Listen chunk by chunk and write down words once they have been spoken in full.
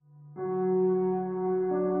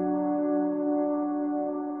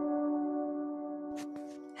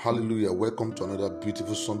Hallelujah. Welcome to another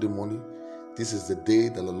beautiful Sunday morning. This is the day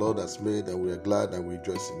that the Lord has made, and we are glad and we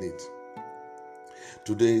rejoice in it.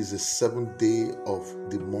 Today is the 7th day of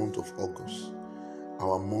the month of August,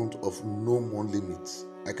 our month of no more limits.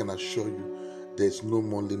 I can assure you there is no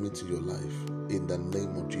more limit in your life in the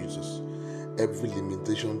name of Jesus. Every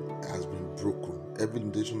limitation has been broken, every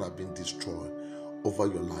limitation has been destroyed over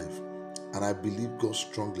your life. And I believe God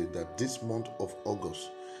strongly that this month of August,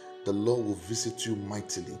 the Lord will visit you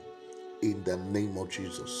mightily in the name of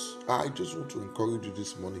Jesus. I just want to encourage you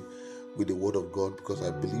this morning with the word of God, because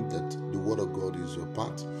I believe that the word of God is your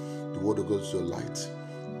path, the word of God is your light.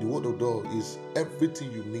 The word of God is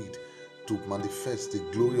everything you need to manifest the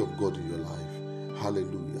glory of God in your life.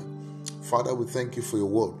 Hallelujah. Father, we thank you for your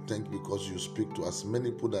word. Thank you because you speak to as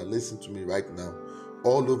many people that listen to me right now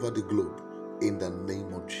all over the globe in the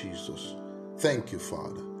name of Jesus. Thank you,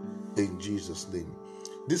 Father, in Jesus' name.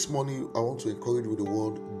 This morning, I want to encourage you with the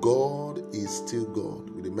word, God is still God,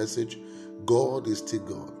 with the message, God is still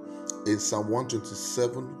God. In Psalm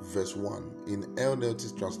 127, verse 1, in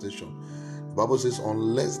NLT translation, the Bible says,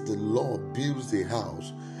 unless the Lord builds a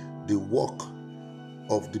house, the work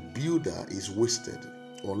of the builder is wasted.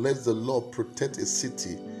 Unless the Lord protect a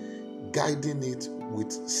city, guiding it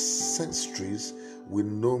with sentries will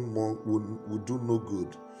do no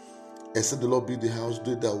good. Except the Lord build the house,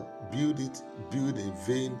 they that build it, build in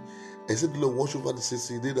vain. Except the Lord watch over the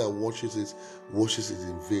city, they that watches it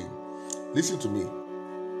in vain. Listen to me.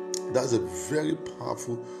 That's a very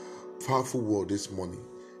powerful word this morning.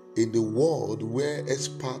 In the world where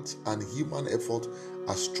experts and human effort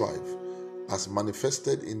are strive, as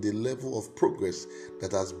manifested in the level of progress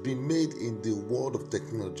that has been made in the world of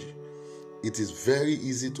technology, it is very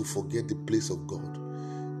easy to forget the place of God.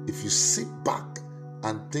 If you sit back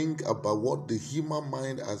and think about what the human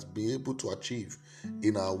mind has been able to achieve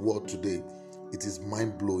in our world today, it is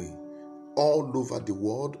mind-blowing. All over the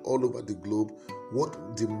world, all over the globe,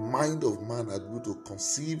 what the mind of man has been able to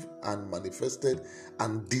conceive and manifested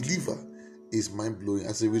and deliver is mind-blowing.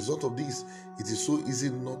 As a result of this, it is so easy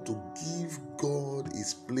not to give God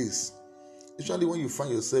his place. Especially when you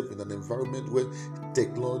find yourself in an environment where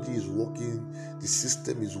technology is working, the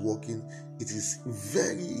system is working, it is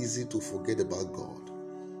very easy to forget about God.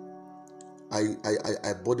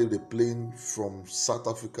 I boarded a plane from South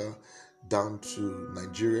Africa down to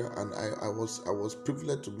Nigeria, and I was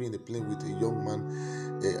privileged to be in a plane with a young man,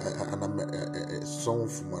 someone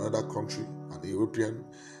from another country, an European.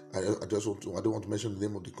 I don't want to mention the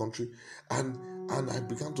name of the country, and I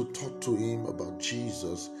began to talk to him about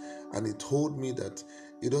Jesus, and he told me that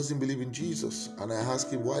he doesn't believe in Jesus. And I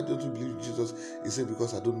asked him, why don't you believe in Jesus? He said,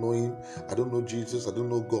 because I don't know him, I don't know Jesus, I don't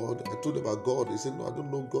know God. I told him about God. He said, no, I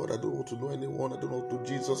don't know God, I don't want to know anyone, I don't want to know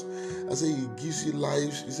Jesus. I said, he gives you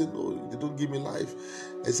life. He said, no, they don't give me life.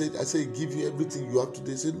 I said, he gives you everything you have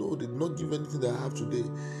today. He said, no, they did not give anything that I have today.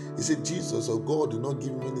 He said, Jesus or God did not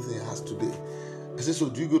give me anything he has today. I said, so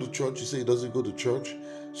do you go to church? He said he doesn't go to church.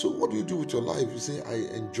 So what do you do with your life? He said, I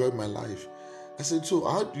enjoy my life. I said, so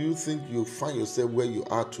how do you think you find yourself where you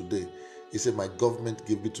are today? He said, my government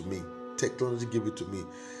gave it to me. Technology gave it to me.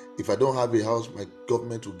 If I don't have a house, my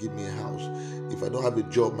government will give me a house. If I don't have a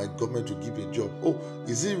job, my government will give me a job. Oh,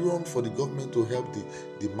 is it wrong for the government to help the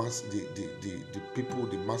people,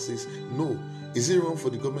 the masses? No. Is it wrong for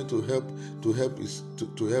the government to help his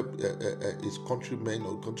countrymen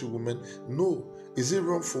or countrywomen? No. Is it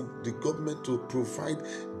wrong for the government to provide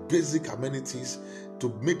basic amenities to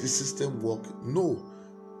make the system work? No.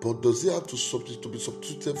 But does it have to be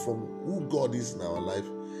substituted from who God is in our life?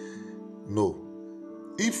 No.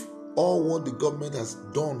 If all what the government has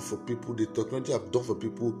done for people, the technology have done for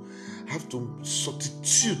people, have to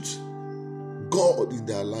substitute God in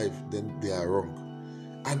their life, then they are wrong.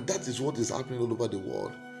 And that is what is happening all over the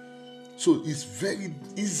world. So it's very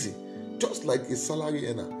easy, just like a salary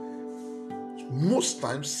earner. Most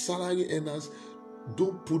times, salary earners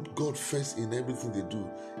don't put God first in everything they do.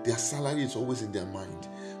 Their salary is always in their mind,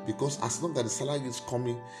 because as long as the salary is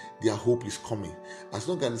coming, their hope is coming. As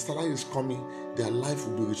long as the salary is coming, their life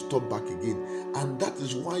will be restored back again. And that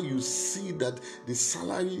is why you see that the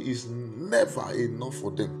salary is never enough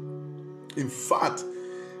for them. In fact,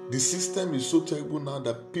 the system is so terrible now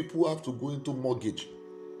that people have to go into mortgage.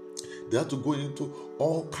 They have to go into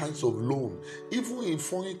all kinds of loan, even in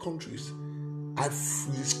foreign countries. I've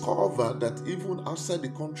discovered that even outside the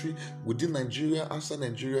country, within Nigeria, outside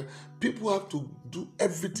Nigeria, people have to do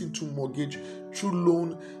everything through mortgage, through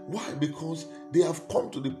loan. Why? Because they have come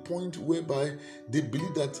to the point whereby they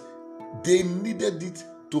believe that they needed it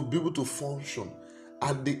to be able to function.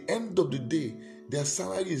 At the end of the day, their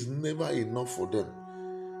salary is never enough for them.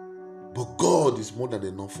 But God is more than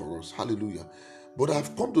enough for us. Hallelujah. But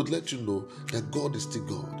I've come to let you know that God is still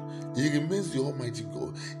God. He remains the Almighty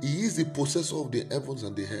God. He is the possessor of the heavens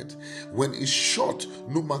and the earth. When He shut,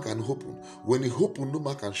 no man can open. When He open, no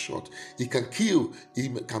man can shut. He can kill, He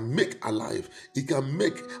can make alive. He can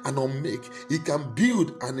make and unmake. He can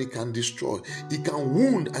build and He can destroy. He can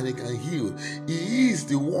wound and He can heal. He is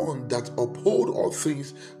the one that upholds all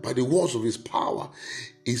things by the words of His power.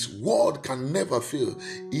 His word can never fail.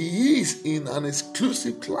 He is in an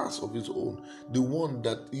exclusive class of His own, the one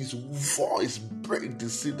that His voice breaks the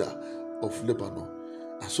cedar of Lebanon.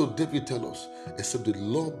 And so David tells us, except the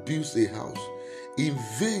Lord builds a house, in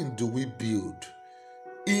vain do we build.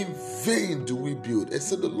 In vain do we build.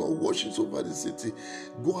 Except the Lord watches over the city.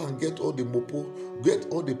 Go and get all the mopo, get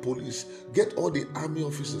all the police, get all the army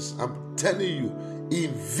officers. I'm telling you,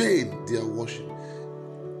 in vain they are watching.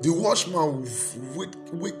 The watchman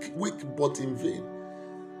weak but in vain.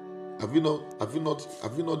 Have you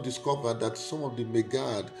not discovered that some of the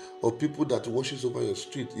megad or people that watches over your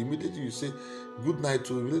street, immediately you say good night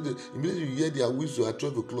to immediately you hear their whistle at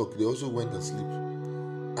 12 o'clock, they also went and sleep.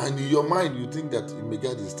 And in your mind you think that the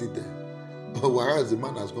megad is still there. But whereas the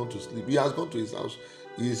man has gone to sleep, he has gone to his house,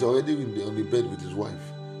 he is already on the bed with his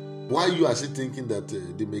wife. Why you are still thinking that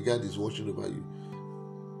the megad is watching over you?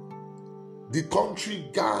 The country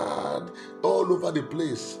guard all over the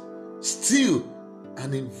place. Still,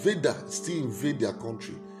 an invader still invade their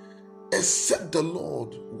country. Except the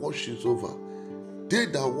Lord watches over. They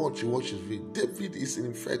that watch, He watches vain. David is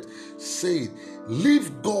in fact saying,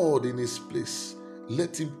 leave God in His place.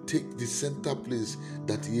 Let Him take the center place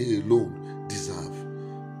that He alone deserves.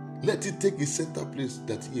 Let Him take the center place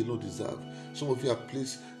that He alone deserves. Some of you have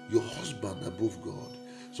placed your husband above God.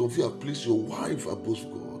 Some of you have placed your wife above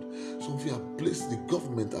God. Some of you have placed the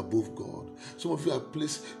government above God. Some of you have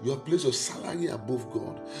placed your salary above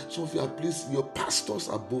God. Some of you have placed your pastors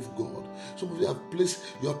above God. Some of you have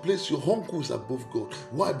placed your uncles above God.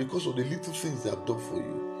 Why? Because of the little things they have done for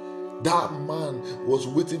you. That man was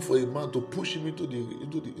waiting for a man to push him into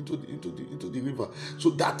the river so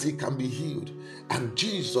that he can be healed. And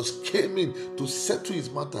Jesus came in to settle his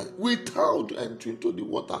matter without entering into the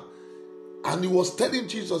water. And he was telling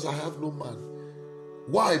Jesus, I have no man.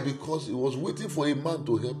 Why? Because he was waiting for a man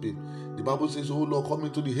to help him. The Bible says, oh Lord, come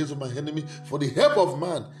into the hands of my enemy. For the help of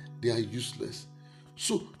man, they are useless.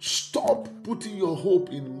 So stop putting your hope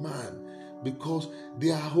in man because they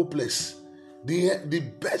are hopeless. The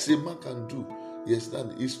best a man can do, yes,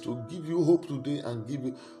 that is to give you hope today and give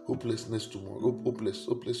you hopelessness tomorrow, hopeless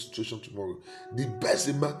situation tomorrow. The best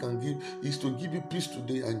a man can give is to give you peace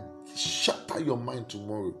today and shatter your mind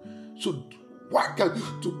tomorrow. So why can't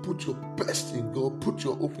you put your best in God, put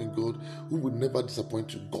your hope in God, who will never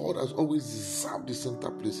disappoint you? God has always deserved the center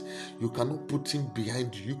place. You cannot put Him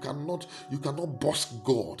behind you. You cannot boss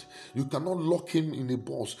God. You cannot lock Him in a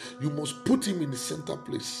box. You must put Him in the center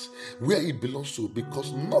place where He belongs to,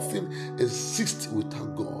 because nothing exists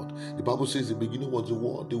without God. The Bible says the beginning was the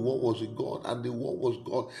Word was with God, and the Word was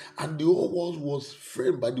God, and the whole world was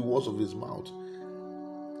framed by the words of His mouth.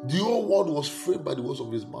 The whole world was framed by the words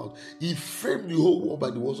of His mouth. He framed the whole world by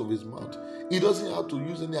the words of His mouth. He doesn't have to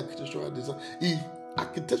use any architectural design. The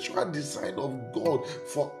architectural design of God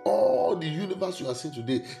for all the universe you are seeing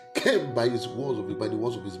today came by His words by the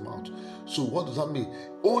words of His mouth. So what does that mean?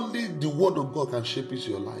 Only the word of God can shape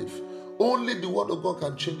your life. Only the word of God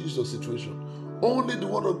can change your situation. Only the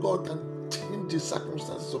word of God can change the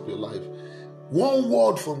circumstances of your life. One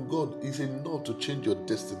word from God is enough to change your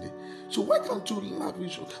destiny. So why can't you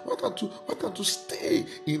lavish? Why can't you stay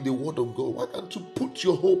in the word of God? Why can't you put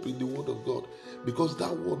your hope in the word of God? Because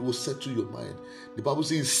that word will settle your mind. The Bible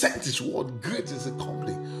says, He sent His word. Great is the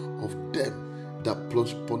company of them that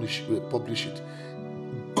publish it.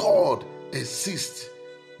 God exists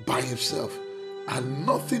by Himself, and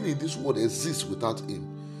nothing in this world exists without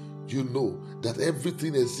Him. You know that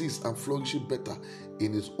everything exists and flourishes better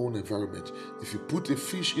in its own environment. If you put a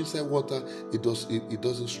fish inside water, it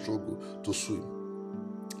doesn't struggle to swim.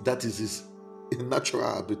 That is its natural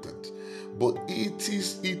habitat. But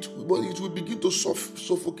it will begin to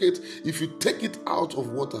suffocate if you take it out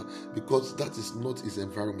of water, because that is not its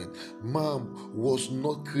environment. Man was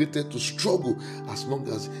not created to struggle as long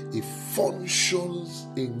as he functions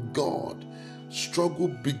in God. Struggle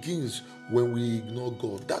begins when we ignore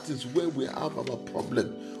God. That is where we have our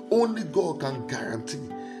problem. Only God can guarantee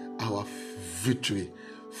our victory.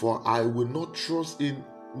 For I will not trust in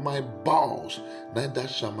my bowels, neither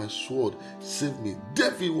shall my sword save me.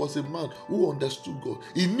 David was a man who understood God.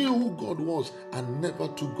 He knew who God was and never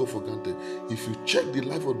took God for granted. If you check the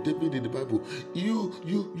life of David in the Bible, you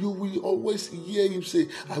will always hear him say,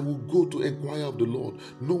 I will go to inquire of the Lord.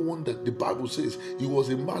 No wonder the Bible says he was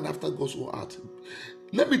a man after God's own heart.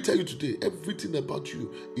 Let me tell you today, everything about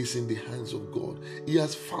you is in the hands of God. He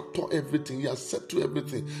has factored everything. He has set to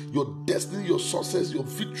everything. Your destiny, your success, your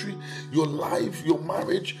victory, your life, your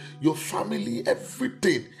marriage, your family,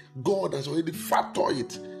 everything. God has already factored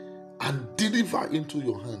it and deliver into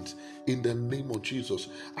your hands in the name of Jesus.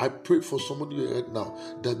 I pray for somebody right now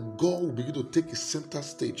that God will begin to take a center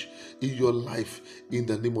stage in your life in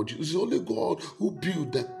the name of Jesus. It's only God who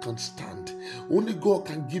builds that can stand. Only God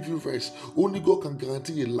can give you rest. Only God can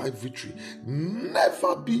guarantee a life victory.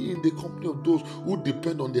 Never be in the company of those who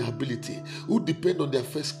depend on their ability, who depend on their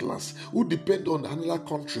first class, who depend on another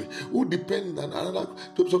country, who depend on another.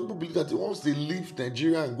 Some people believe that once they leave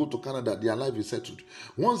Nigeria and go to Canada, their life is settled.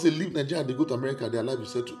 Once they leave Nigeria and they go to America, their life is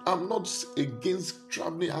settled. I'm not against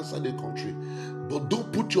traveling outside the country, but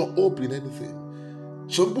don't put your hope in anything.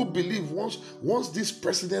 Some people believe once this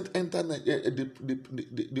president enters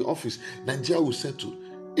the office, Nigeria will settle.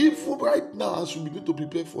 Even right now, as we begin to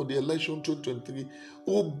prepare for the election 2023,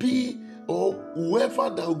 Obi or whoever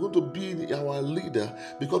that are going to be our leader,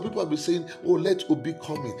 because people have been saying, oh, let Obi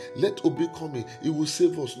come in, let Obi come in, he will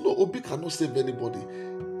save us. No, Obi cannot save anybody.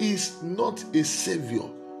 He's not a savior,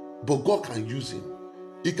 but God can use him.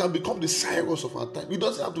 He can become the Cyrus of our time. He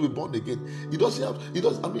doesn't have to be born again. He doesn't have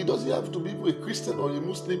to be a Christian or a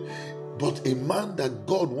Muslim, but a man that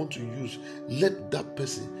God wants to use. Let that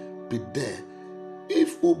person be there.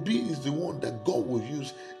 If Obi is the one that God will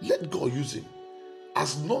use, let God use him.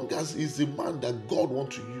 As long as he's the man that God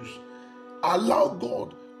wants to use, allow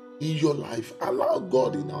God in your life. Allow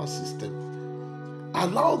God in our system.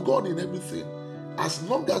 Allow God in everything. As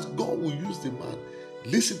long as God will use the man,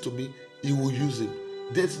 listen to me, he will use him.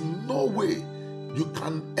 There's no way you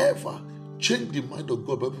can ever change the mind of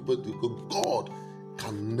God, because God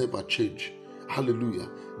can never change. Hallelujah.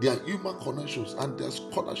 There are human connections and there are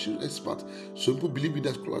scholarship experts. Some people believe in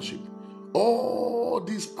that scholarship. All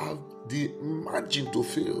these are the margin to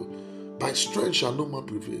fail. By strength shall no man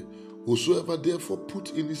prevail. Whosoever therefore put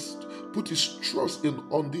his trust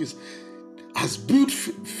on this has built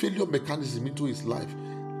failure mechanism into his life.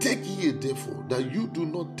 Take heed, therefore, that you do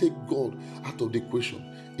not take God out of the equation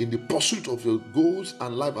in the pursuit of your goals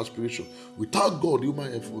and life aspiration. Without God,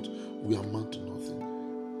 human effort, we amount to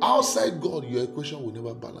nothing. Outside God, your equation will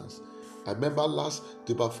never balance. I remember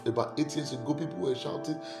about 8 years ago, people were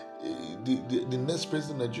shouting, the next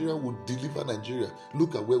president of Nigeria would deliver Nigeria.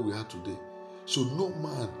 Look at where we are today. So no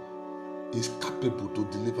man is capable to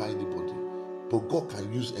deliver anybody, but God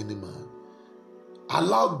can use any man.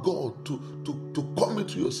 Allow God to come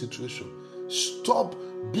into your situation. Stop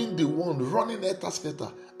being the one running scatter,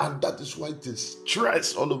 and that is why there's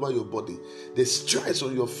stress all over your body. There's stress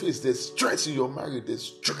on your face. There's stress in your marriage. There's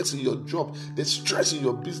stress in your job. There's stress in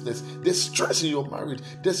your business. There's stress in your marriage.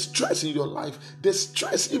 There's stress in your life. There's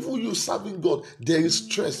stress even you serving God. There is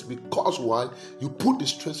stress because why? You put the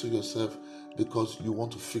stress on yourself because you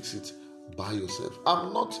want to fix it by yourself.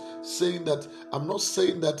 I'm not saying that.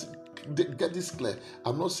 Get this clear.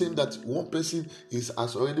 I'm not saying that one person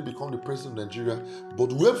has already become the president of Nigeria,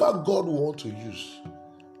 but whoever God will want to use,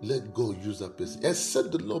 let God use that person.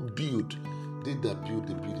 Except the Lord build, they that build,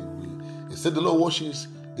 they build in vain. Except the Lord washes,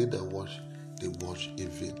 they that wash, they wash in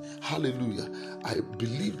vain. Hallelujah. I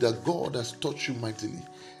believe that God has touched you mightily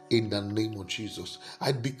in the name of Jesus.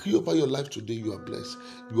 I decree over your life today, you are blessed.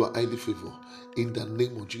 You are highly favored in the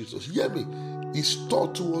name of Jesus. Hear me. His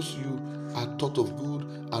thought towards you are thought of good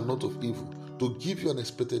and not of evil, to give you an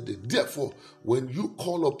expected day. Therefore, when you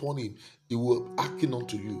call upon him, he will hearken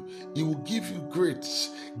unto you. He will give you great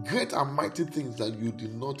and mighty things that you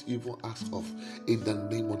did not even ask of in the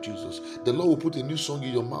name of Jesus. The Lord will put a new song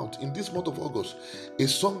in your mouth in this month of August, a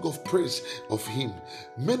song of praise of him.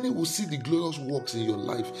 Many will see the glorious works in your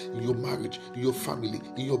life, in your marriage, in your family,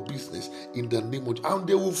 in your business, in the name of Jesus. And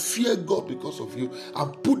they will fear God because of you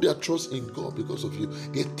and put their trust in God because of you.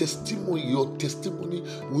 Your testimony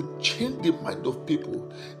will change the mind of people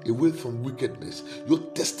away from wickedness. Your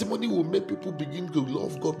testimony will make Let people begin to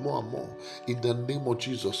love God more and more in the name of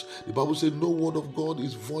Jesus. The Bible says no word of God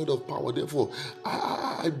is void of power. Therefore,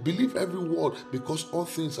 I believe every word, because all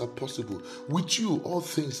things are possible. With you, all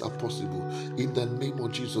things are possible. In the name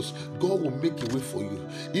of Jesus, God will make a way for you,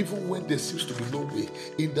 even when there seems to be no way.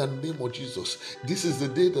 In the name of Jesus, this is the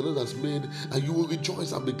day the Lord has made, and you will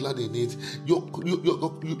rejoice and be glad in it. You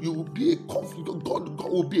will be a God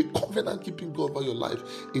will be a covenant keeping God over your life.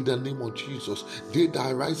 In the name of Jesus, they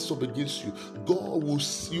that rise up against you,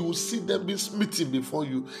 you will see them be smitten before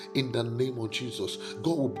you. In the name of Jesus,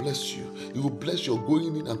 God will bless you. He will bless your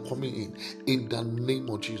going in and coming in. In the name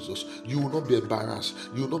of Jesus, you will not be embarrassed.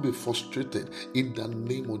 You will not be frustrated. In the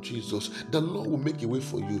name of Jesus, the Lord will make a way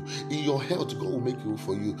for you. In your health, God will make a way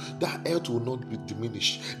for you. That health will not be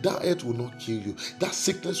diminished. That health will not kill you. That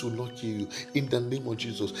sickness will not kill you. In the name of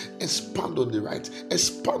Jesus, expand on the right,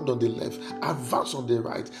 expand on the left, advance on the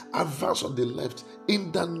right, advance on the left.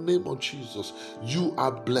 In the name of Jesus, you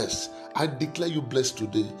are blessed. I declare you blessed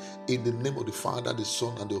today in the name of the Father, the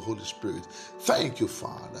Son, and the Holy Spirit. Thank you,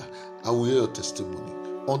 Father. I will hear your testimony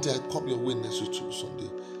until I come your way next week to Sunday.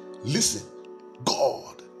 Listen,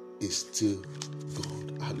 God is still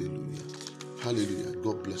God. Hallelujah. Hallelujah.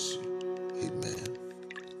 God bless you. Amen.